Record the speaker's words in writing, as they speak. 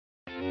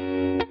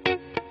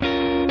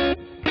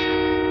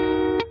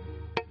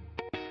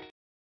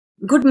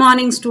Good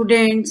morning,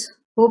 students.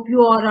 Hope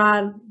you all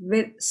are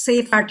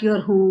safe at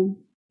your home.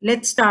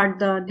 Let's start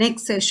the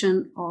next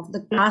session of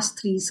the class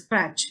 3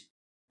 scratch.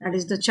 That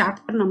is the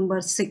chapter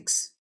number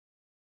 6.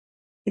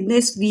 In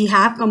this, we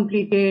have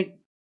completed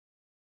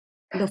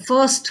the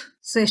first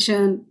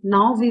session.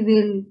 Now we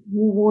will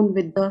move on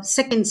with the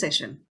second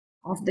session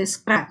of this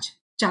scratch,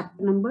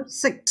 chapter number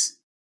 6.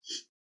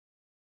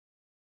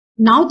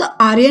 Now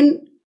the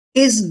Aryan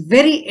is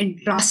very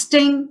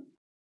interesting.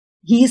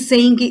 He is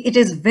saying it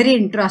is very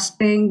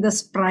interesting. The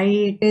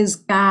sprite is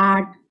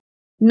cat.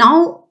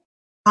 Now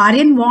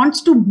Aryan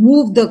wants to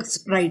move the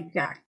sprite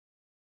cat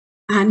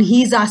and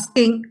he's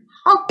asking,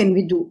 how can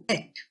we do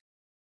it?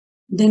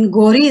 Then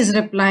Gauri is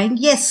replying,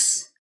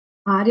 yes,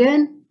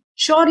 Aryan,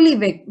 surely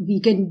we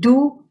can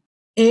do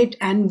it,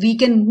 and we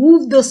can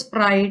move the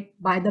sprite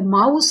by the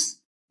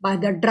mouse, by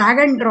the drag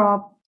and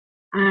drop,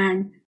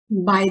 and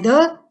by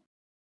the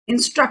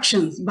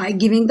instructions, by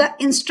giving the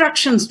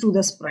instructions to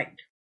the sprite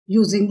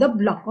using the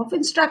block of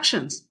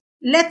instructions.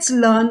 Let's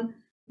learn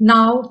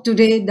now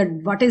today that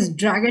what is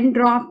drag and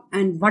drop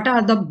and what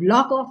are the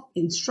block of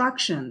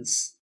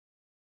instructions.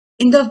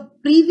 In the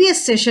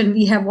previous session,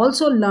 we have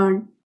also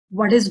learned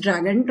what is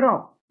drag and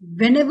drop.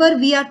 Whenever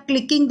we are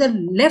clicking the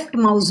left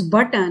mouse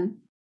button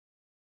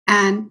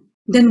and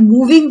then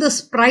moving the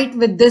sprite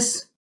with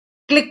this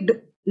clicked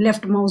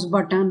left mouse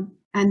button,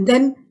 and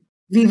then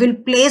we will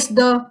place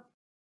the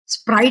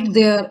sprite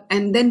there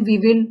and then we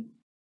will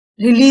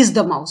release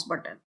the mouse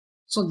button.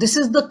 So this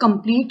is the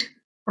complete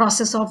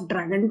process of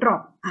drag and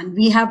drop, and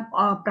we have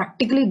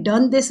practically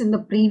done this in the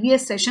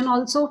previous session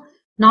also.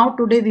 Now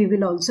today we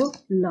will also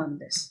learn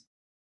this.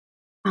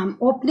 I'm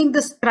opening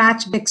the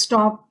Scratch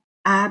desktop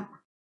app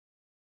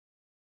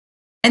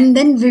and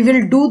then we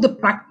will do the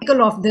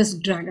practical of this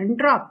drag and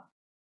drop.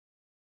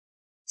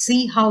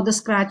 See how the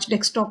Scratch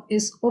desktop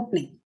is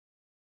opening.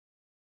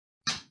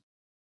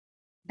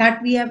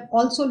 That we have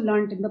also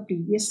learned in the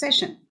previous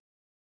session.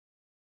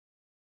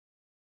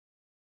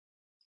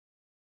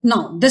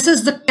 Now, this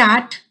is the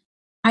cat.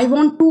 I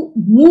want to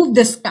move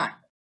this cat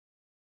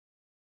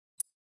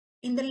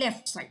in the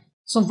left side.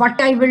 So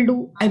what I will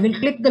do, I will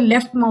click the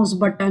left mouse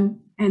button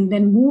and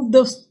then move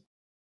the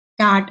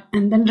cat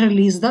and then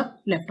release the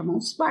left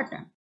mouse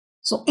button.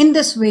 So in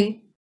this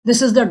way,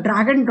 this is the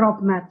drag and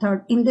drop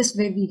method. In this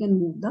way, we can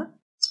move the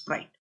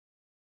sprite.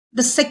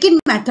 The second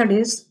method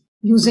is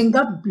using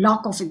the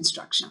block of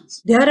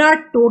instructions. There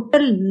are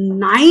total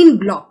 9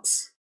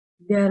 blocks.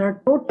 There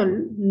are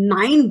total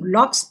 9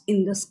 blocks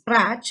in the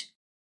Scratch,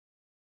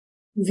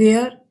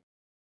 where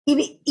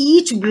in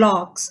each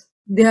blocks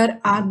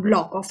there are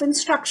block of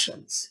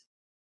instructions.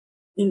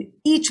 In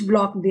each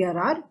block there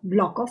are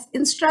block of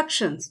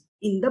instructions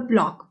in the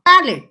block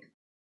palette.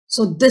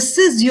 So this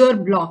is your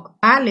block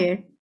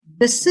palette.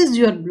 This is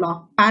your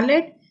block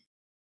palette.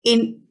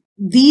 In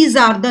these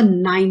are the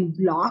 9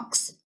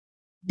 blocks.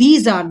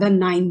 These are the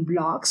 9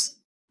 blocks.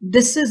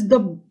 This is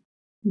the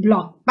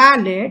block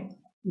palette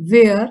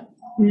where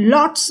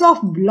lots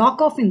of block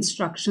of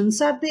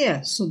instructions are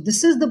there. So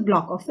this is the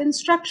block of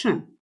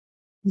instruction,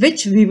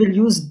 which we will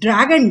use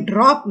drag and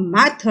drop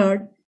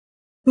method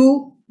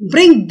to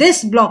bring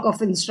this block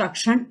of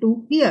instruction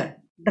to here,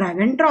 drag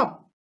and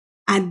drop.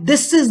 And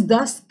this is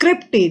the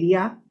script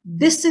area.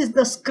 This is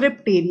the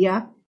script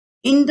area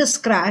in the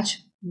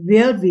Scratch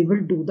where we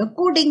will do the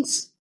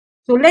codings.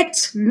 So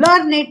let's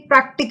learn it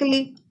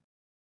practically.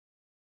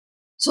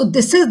 So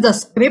this is the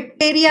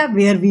script area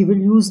where we will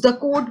use the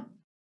code.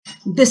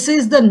 This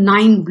is the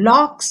 9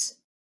 blocks.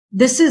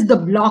 This is the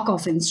block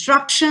of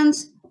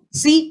instructions.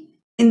 See,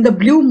 in the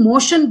blue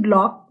motion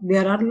block,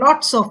 there are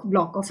lots of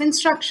block of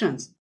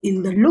instructions.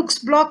 In the looks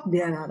block,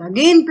 there are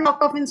again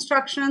block of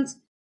instructions.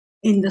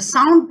 In the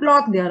sound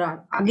block, there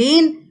are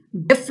again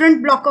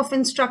different block of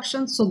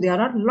instructions. So there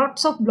are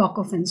lots of block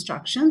of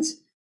instructions.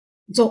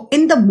 So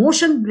in the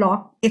motion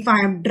block, if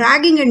I am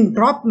dragging and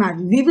drop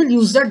method, we will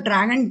use the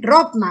drag and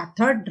drop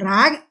method,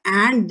 drag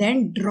and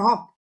then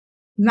drop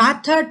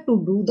method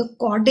to do the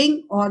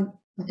coding or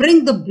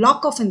bring the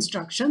block of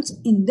instructions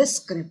in the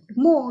script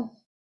mode.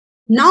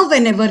 Now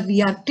whenever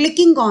we are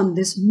clicking on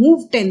this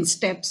move 10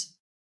 steps,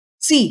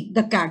 see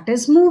the cat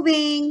is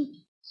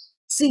moving.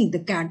 See the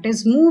cat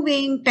is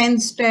moving 10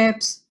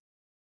 steps.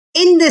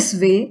 In this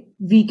way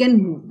we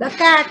can move the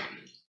cat.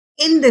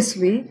 In this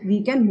way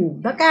we can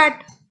move the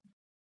cat.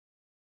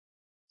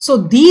 So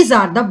these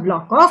are the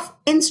block of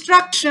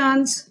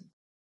instructions.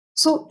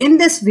 So in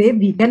this way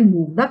we can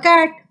move the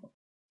cat.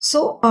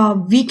 So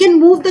we can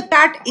move the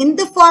cat in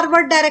the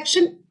forward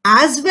direction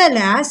as well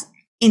as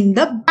in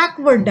the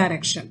backward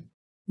direction.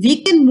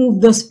 We can move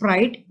the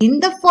sprite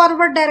in the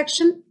forward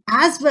direction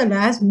as well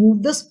as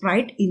move the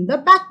sprite in the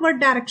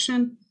backward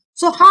direction.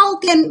 So how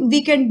can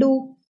we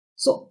do?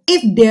 So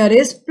if there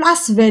is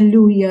plus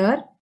value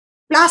here,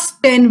 plus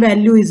 10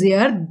 value is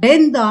here,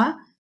 then the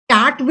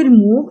cat will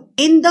move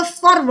in the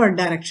forward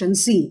direction.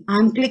 See, I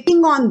am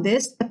clicking on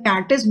this, the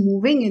cat is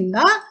moving in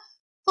the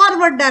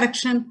forward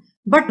direction.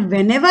 But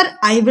whenever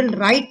I will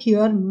write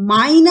here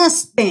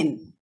 -10,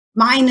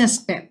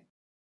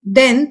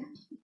 then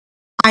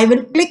I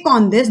will click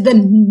on this,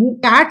 the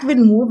cat will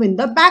move in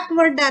the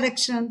backward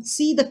direction.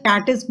 See, the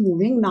cat is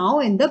moving now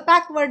in the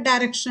backward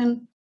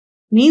direction.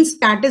 Means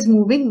cat is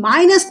moving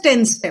minus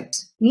 10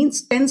 steps.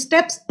 Means 10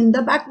 steps in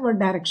the backward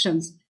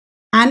directions.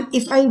 And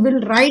if I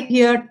will write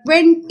here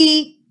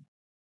 20,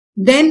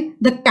 then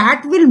the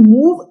cat will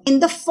move in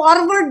the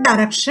forward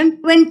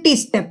direction 20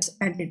 steps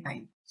at a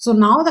time. So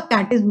now the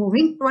cat is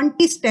moving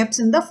 20 steps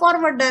in the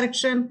forward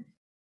direction.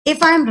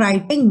 If I am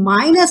writing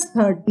minus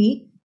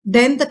 30,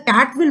 then the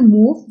cat will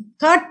move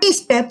 30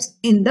 steps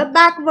in the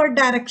backward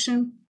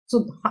direction.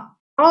 So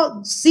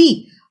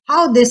see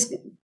how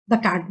the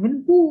cat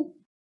will move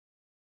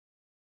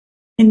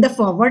in the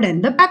forward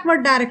and the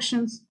backward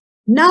directions.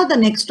 Now the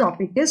next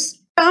topic is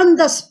turn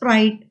the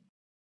sprite.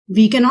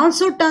 We can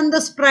also turn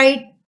the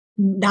sprite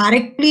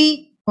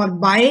directly or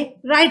by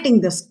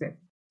writing the script.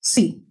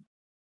 See,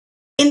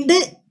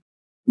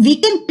 we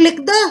can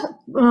click the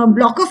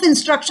block of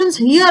instructions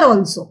here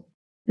also.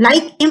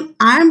 Like if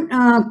I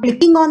am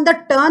clicking on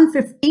the turn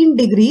 15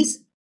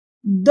 degrees,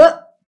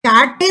 the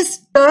cat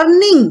is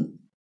turning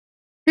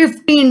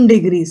 15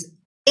 degrees.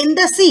 In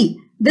the C,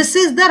 this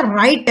is the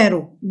right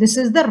arrow. This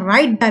is the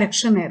right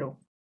direction arrow.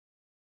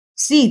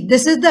 See,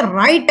 this is the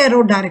right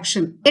arrow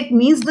direction. It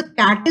means the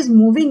cat is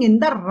moving in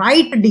the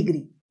right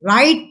degree,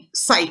 right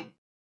side.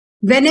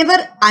 Whenever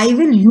I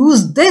will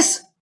use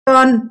this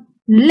turn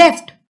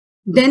left,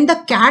 then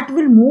the cat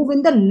will move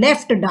in the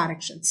left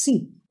direction.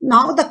 See,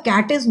 now the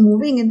cat is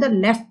moving in the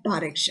left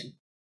direction,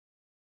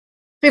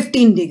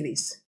 15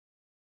 degrees.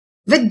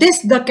 With this,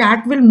 the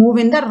cat will move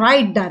in the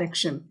right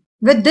direction.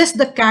 With this,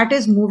 the cat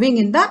is moving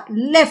in the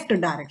left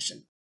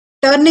direction,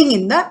 turning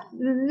in the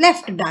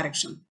left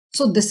direction.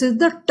 So this is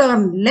the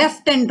turn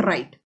left and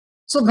right.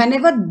 So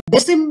whenever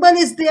this symbol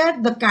is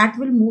there, the cat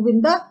will move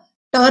in the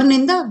turn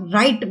in the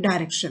right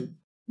direction.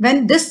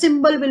 When this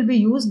symbol will be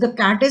used, the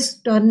cat is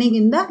turning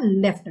in the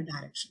left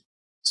direction.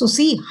 So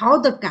see how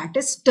the cat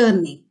is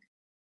turning.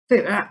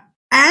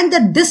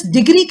 And this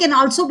degree can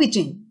also be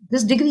changed.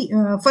 This degree,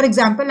 for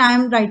example, I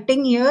am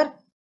writing here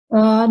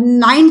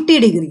 90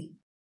 degree,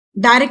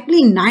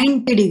 directly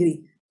 90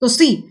 degree. So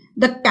see,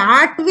 the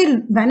cat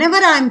will, whenever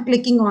I am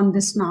clicking on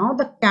this now,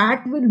 the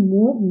cat will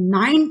move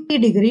 90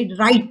 degree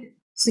right.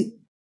 See,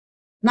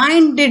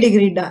 90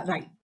 degree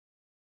right,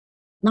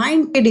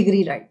 90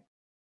 degree right.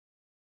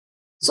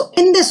 So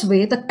in this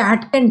way, the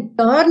cat can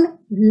turn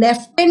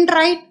left and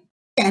right,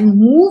 can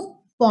move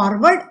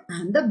forward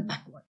and the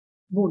backward,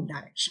 both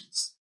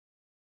directions.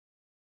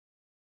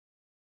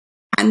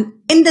 And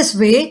in this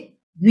way,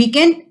 we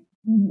can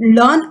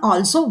learn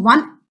also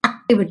one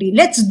activity.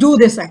 Let's do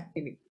this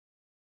activity.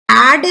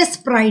 Add a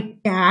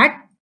sprite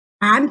cat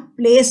and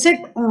place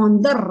it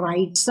on the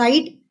right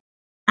side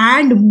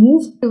and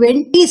move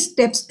 20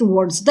 steps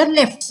towards the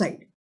left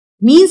side.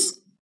 Means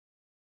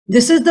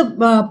this is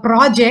the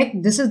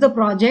project. This is the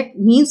project.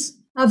 Means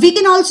we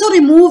can also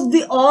remove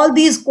all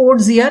these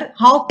codes here.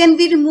 How can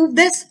we remove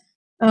this?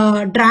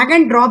 Drag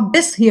and drop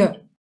this here.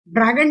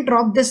 Drag and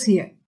drop this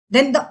here.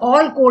 Then the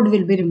all code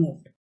will be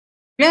removed.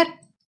 Clear?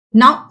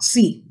 Now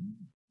see.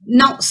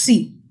 Now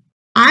see.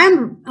 I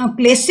am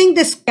placing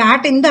this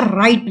cat in the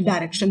right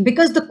direction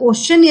because the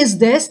question is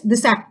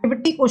this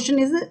activity question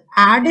is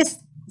add a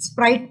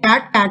sprite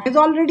cat. Cat is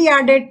already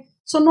added.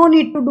 So no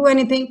need to do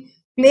anything.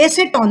 Place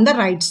it on the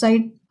right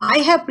side. I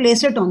have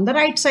placed it on the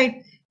right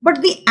side.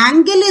 But the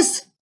angle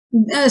is,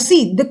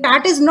 see, the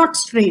cat is not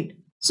straight.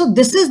 So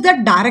this is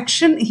the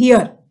direction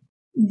here.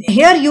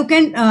 Here you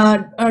can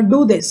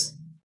do this.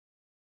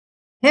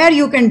 Here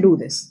you can do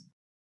this.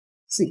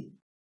 See.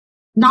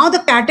 Now the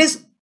cat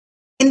is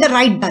in the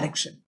right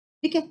direction.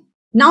 Okay.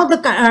 Now the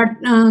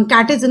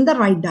cat is in the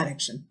right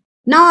direction.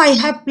 Now I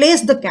have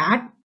placed the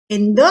cat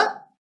in the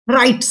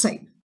right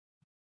side.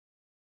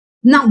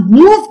 Now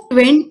move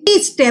 20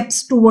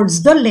 steps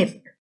towards the left.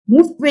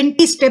 Move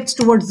 20 steps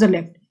towards the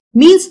left.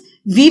 Means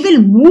we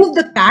will move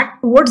the cat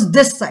towards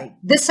this side.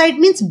 This side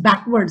means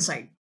backward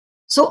side.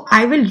 So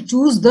I will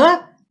choose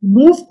the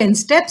move 10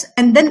 steps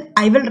and then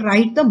I will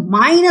write the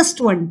minus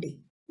 20.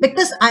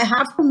 Because I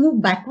have to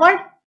move backward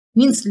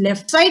means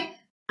left side.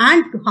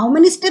 And how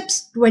many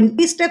steps?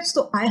 20 steps.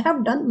 So I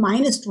have done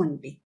minus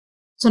 20.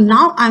 So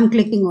now I am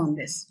clicking on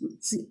this.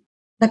 See,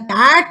 the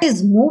cat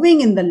is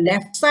moving in the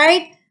left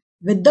side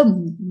with the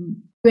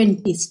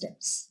 20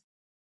 steps.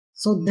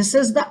 So this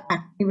is the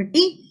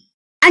activity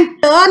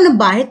and turn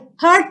by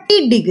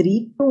 30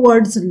 degree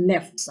towards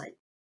left side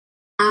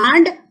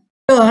and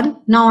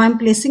turn. Now I am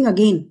placing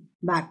again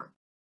back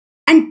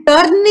and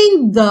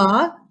turning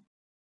the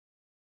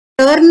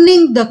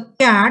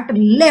cat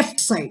left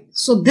side.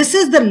 So this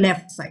is the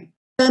left side,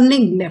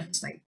 turning left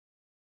side.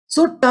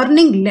 So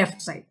turning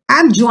left side. I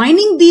am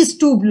joining these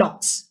two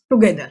blocks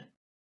together.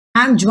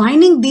 I am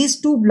joining these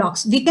two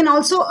blocks. We can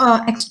also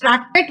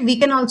extract it. We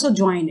can also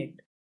join it.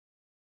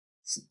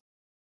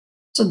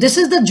 So this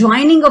is the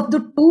joining of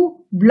the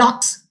two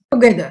blocks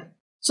together.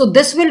 So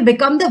this will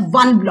become the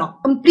one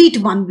block, complete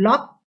one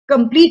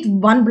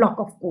block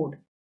of code.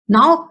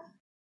 Now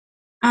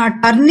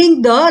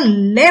turning the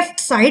left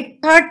side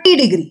 30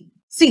 degree.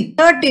 See,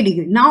 30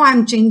 degree. Now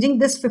I'm changing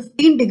this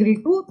 15 degree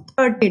to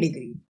 30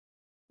 degree.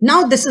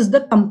 Now this is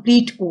the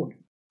complete code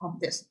of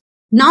this.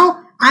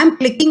 Now I'm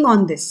clicking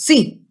on this.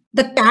 See,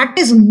 the cat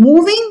is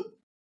moving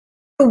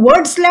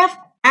towards left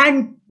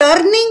and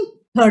turning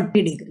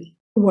 30 degree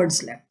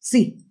towards left.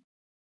 See,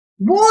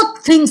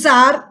 both things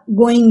are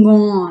going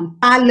on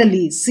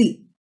parallelly.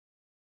 See,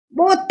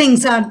 both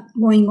things are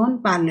going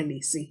on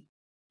parallelly. See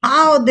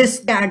how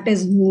this cat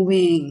is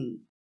moving.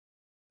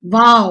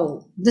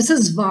 Wow, this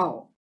is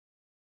wow.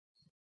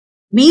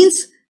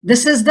 Means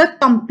this is the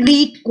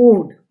complete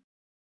code.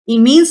 It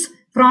means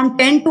from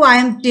 10 to I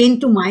am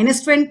changed to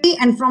 -20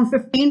 and from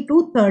 15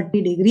 to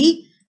 30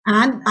 degree,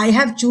 and I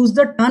have choose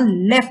the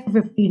turn left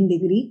 15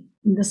 degree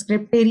in the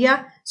script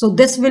area. So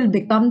this will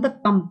become the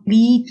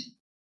complete,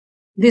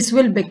 this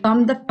will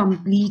become the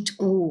complete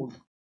code.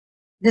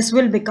 This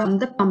will become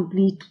the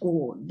complete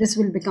code. This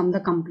will become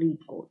the complete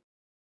code.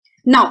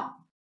 Now,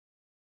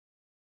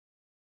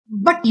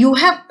 but you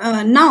have,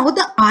 now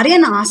the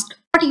Aryan asked,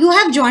 but you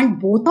have joined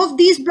both of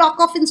these block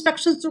of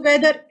instructions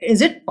together.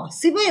 Is it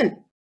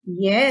possible?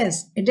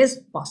 Yes, it is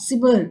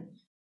possible.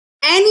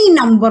 Any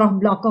number of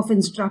block of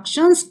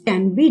instructions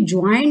can be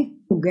joined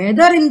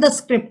together in the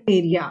script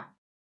area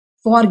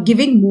for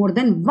giving more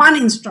than one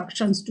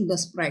instructions to the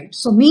sprite.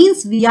 So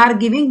means we are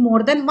giving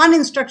more than one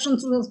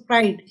instructions to the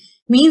sprite.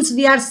 Means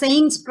we are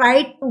saying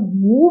sprite to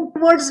move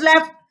towards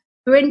left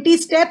 20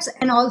 steps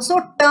and also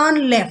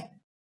turn left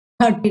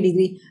 30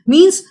 degree.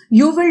 Means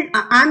you will,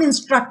 I am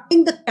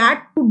instructing the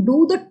cat to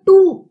do the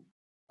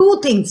two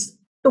things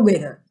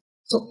together.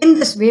 So in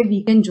this way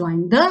we can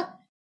join the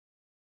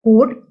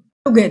code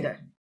together.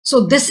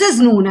 So this is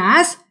known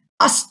as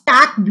a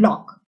stack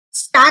block.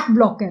 Stack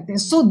block कहते हैं.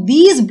 So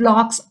these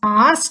blocks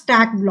are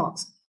stack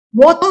blocks.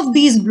 Both of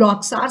these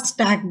blocks are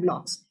stack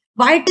blocks.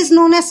 Why it is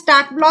known as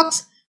stack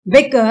blocks?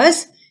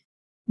 Because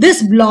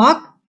this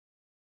block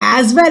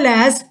as well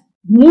as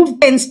move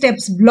 10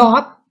 steps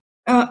block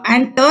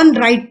and turn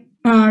right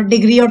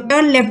degree or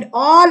turn left,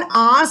 all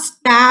are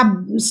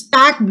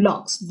stack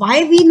blocks.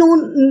 Why we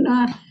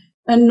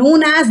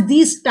known as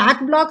these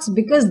stack blocks?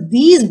 Because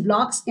these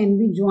blocks can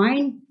be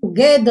joined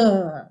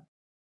together.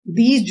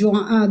 These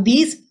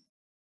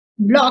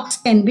blocks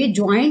can be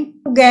joined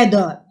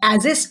together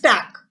as a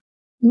stack.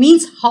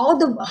 Means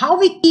how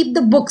we keep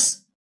the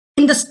books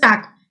in the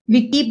stack.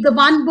 We keep the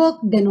one book,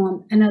 then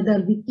on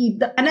another we keep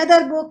the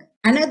another book,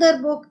 another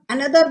book,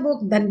 another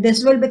book. Then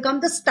this will become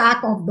the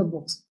stack of the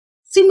books.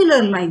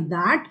 Similar like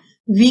that,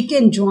 we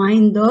can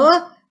join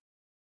the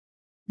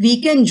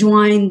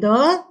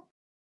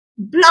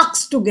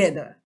blocks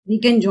together. We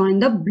can join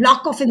the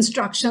block of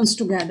instructions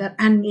together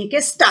and make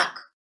a stack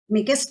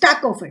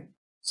of it.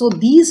 So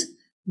these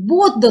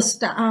both the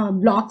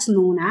blocks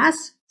known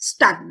as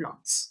stack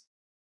blocks.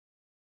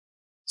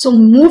 So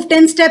move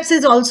 10 steps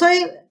is also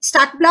a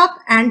stack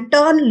block, and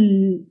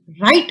turn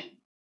right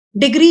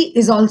degree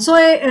is also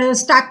a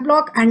stack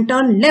block, and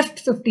turn left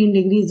 15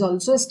 degrees is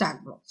also a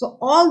stack block. So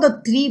all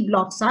the three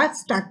blocks are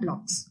stack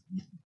blocks.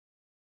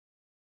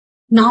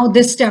 Now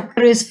this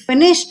chapter is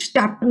finished.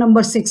 Chapter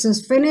number 6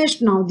 is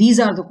finished. Now these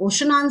are the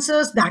question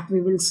answers that we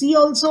will see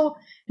also.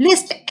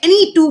 List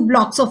any two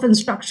blocks of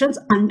instructions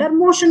under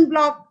motion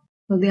block.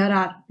 So there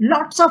are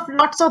lots of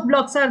blocks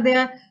are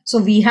there. So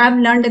we have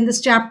learned in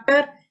this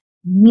chapter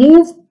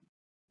move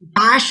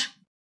dash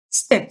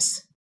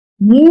steps.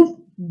 Move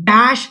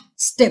dash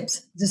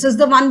steps. This is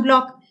the one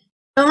block.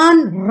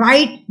 Turn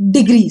right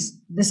degrees.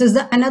 This is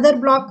the another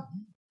block.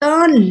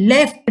 Turn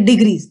left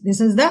degrees. This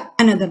is the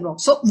another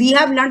block. So we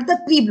have learned the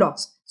three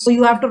blocks. So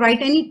you have to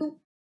write any two.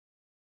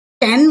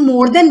 Can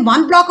more than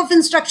one block of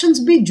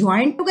instructions be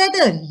joined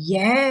together?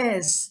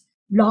 Yes.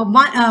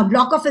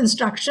 Block of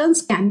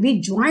instructions can be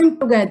joined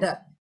together.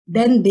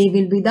 Then they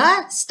will be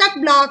the stack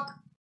block.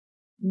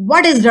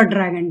 What is the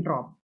drag and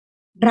drop?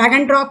 Drag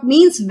and drop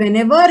means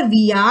whenever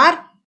we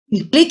are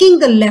clicking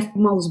the left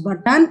mouse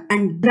button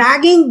and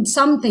dragging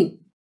something,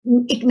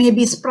 it may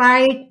be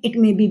sprite, it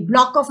may be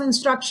block of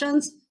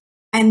instructions,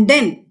 and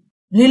then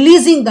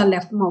releasing the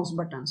left mouse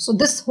button. So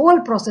this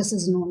whole process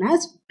is known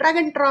as drag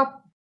and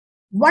drop.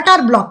 What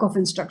are block of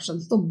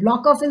instructions? So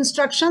block of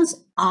instructions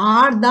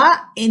are the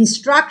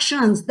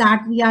instructions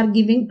that we are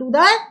giving to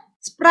the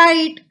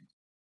sprite.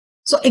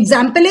 So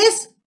example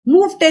is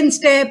move 10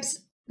 steps.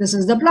 This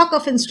is the block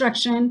of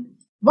instruction.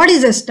 What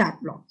is a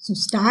stack block? So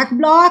stack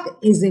block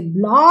is a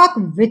block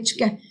which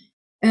can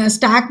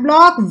stack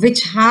block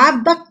which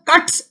have the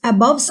cuts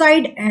above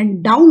side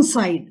and down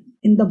side.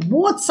 In the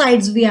both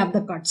sides we have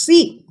the cut.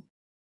 See,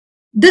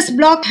 this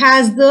block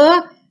has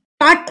the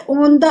cut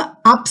on the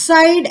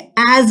upside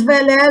as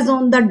well as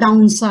on the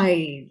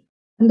downside.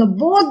 On the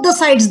both the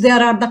sides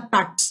there are the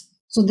cuts.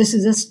 So this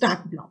is a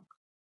stack block.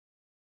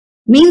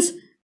 Means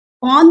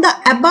on the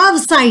above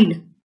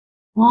side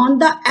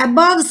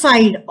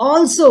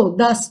also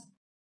the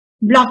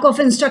block of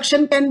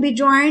instruction can be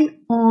joined.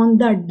 On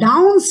the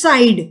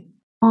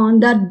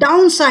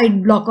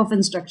downside block of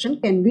instruction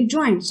can be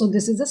joined. So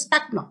this is a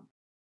stack block.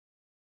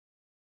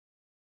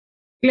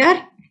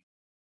 Clear?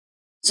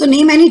 So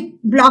name any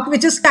block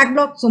which is stack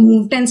block. So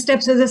move 10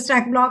 steps is a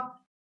stack block.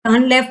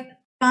 Turn left,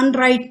 turn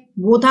right.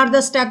 Both are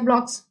the stack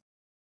blocks.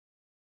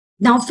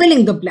 Now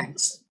filling the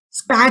blanks.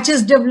 Scratch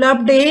is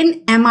developed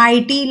in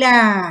MIT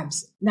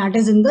labs. That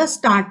is in the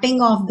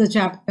starting of the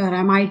chapter,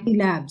 MIT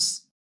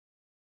labs.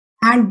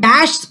 And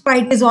dash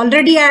sprite is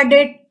already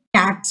added.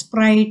 Cat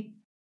sprite.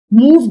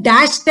 Move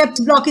dash steps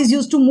block is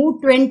used to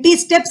move 20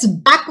 steps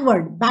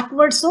backward.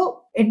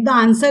 So the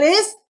answer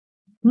is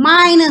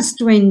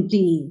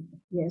 -20.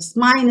 Yes,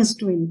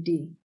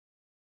 -20.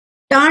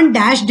 Turn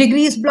dash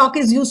degrees block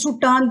is used to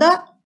turn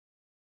the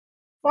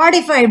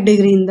 45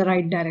 degree in the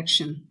right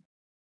direction.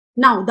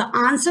 Now the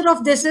answer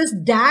of this is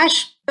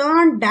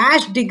turn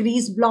dash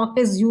degrees block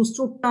is used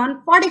to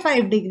turn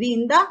 45 degree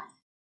in the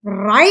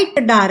right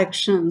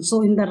direction.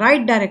 So in the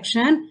right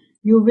direction,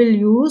 you will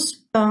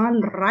use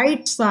turn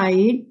right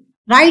side,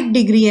 right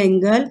degree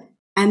angle,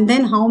 and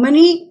then how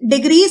many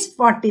degrees?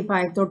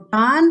 45. So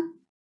turn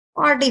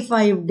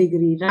 45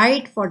 degree,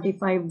 right?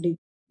 45 degree.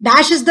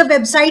 Dash is the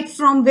website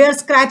from where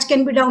Scratch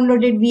can be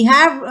downloaded. We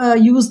have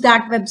used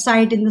that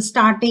website in the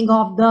starting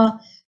of the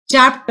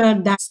chapter,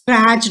 that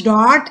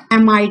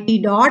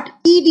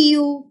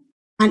scratch.mit.edu,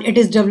 and it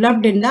is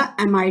developed in the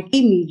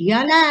MIT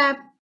Media Lab.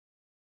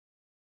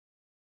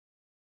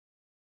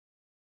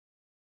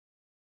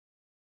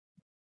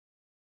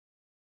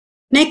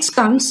 Next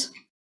comes,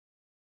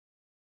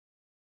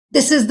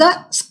 this is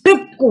the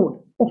script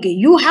code. Okay,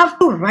 you have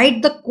to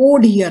write the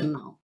code here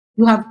now.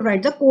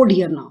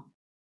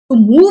 To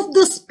move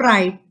the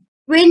sprite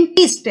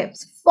 20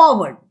 steps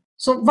forward.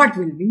 So what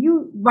will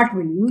you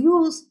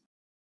use?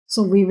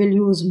 So we will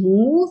use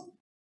move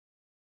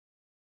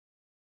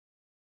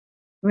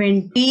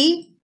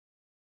 20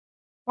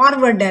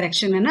 forward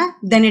direction, and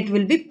then it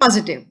will be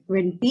positive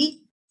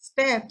 20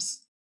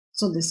 steps.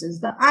 So this is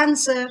the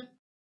answer.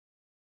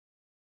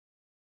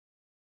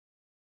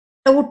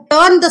 To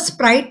turn the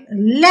sprite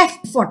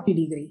left 40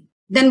 degree,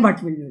 then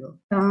what will you do?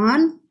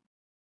 Turn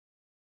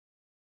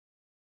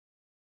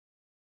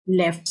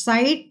left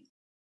side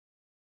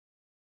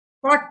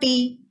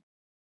 40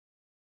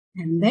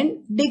 and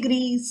then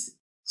degrees.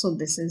 So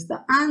this is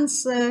the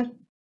answer.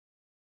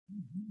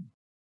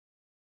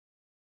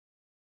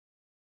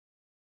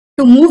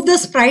 To move the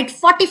sprite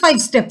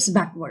 45 steps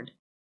backward.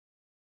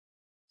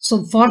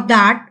 So for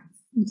that,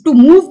 to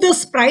move the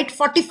sprite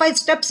 45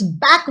 steps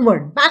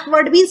backward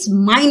means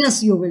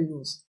minus you will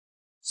use.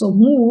 So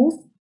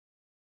move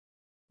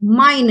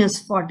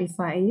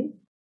 -45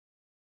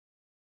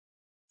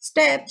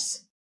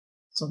 steps.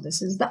 So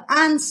this is the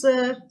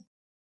answer.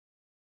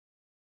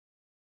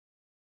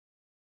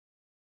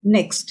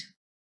 Next,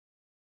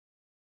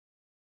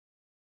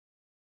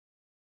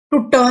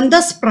 to turn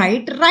the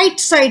sprite right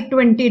side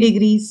 20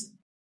 degrees.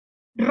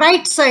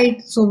 Right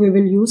side, so we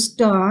will use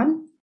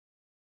turn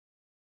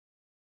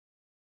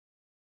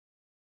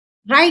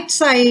right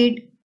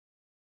side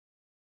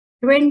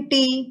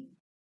 20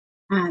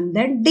 and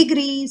then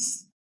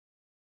degrees.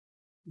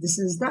 This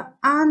is the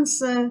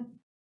answer.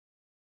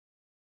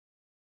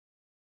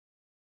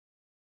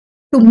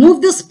 To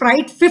move the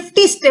sprite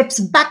 50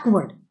 steps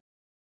backward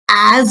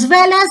as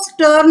well as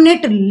turn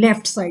it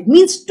left side,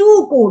 means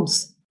two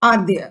codes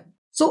are there.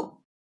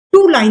 So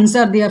two lines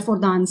are there for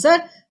the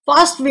answer.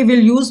 First we will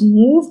use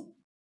move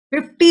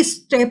 50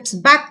 steps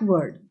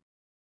backward,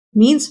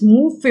 means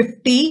move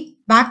 50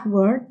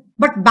 backward,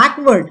 but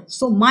backward,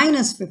 so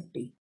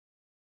 -50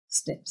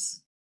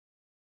 steps.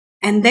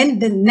 And then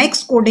the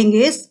next coding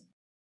is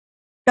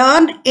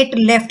turn it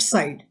left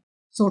side.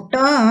 So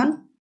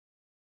turn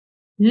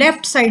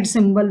left side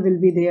symbol will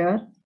be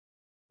there.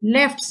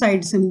 Left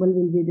side symbol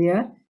will be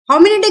there. How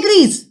many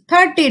degrees?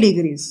 30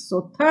 degrees.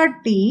 So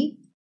 30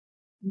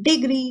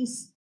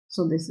 degrees.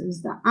 So this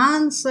is the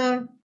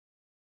answer.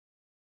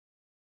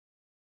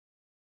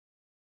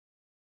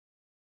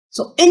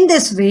 So in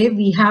this way,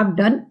 we have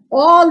done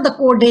all the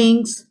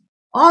codings,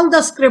 all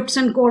the scripts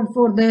and code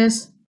for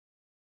this.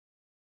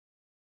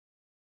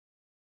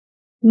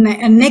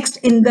 Next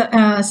in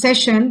the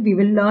session, we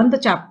will learn the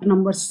chapter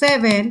number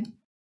 7.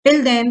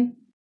 Till then,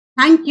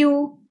 thank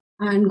you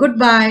and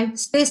goodbye.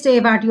 Stay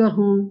safe at your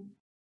home.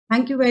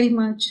 Thank you very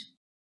much.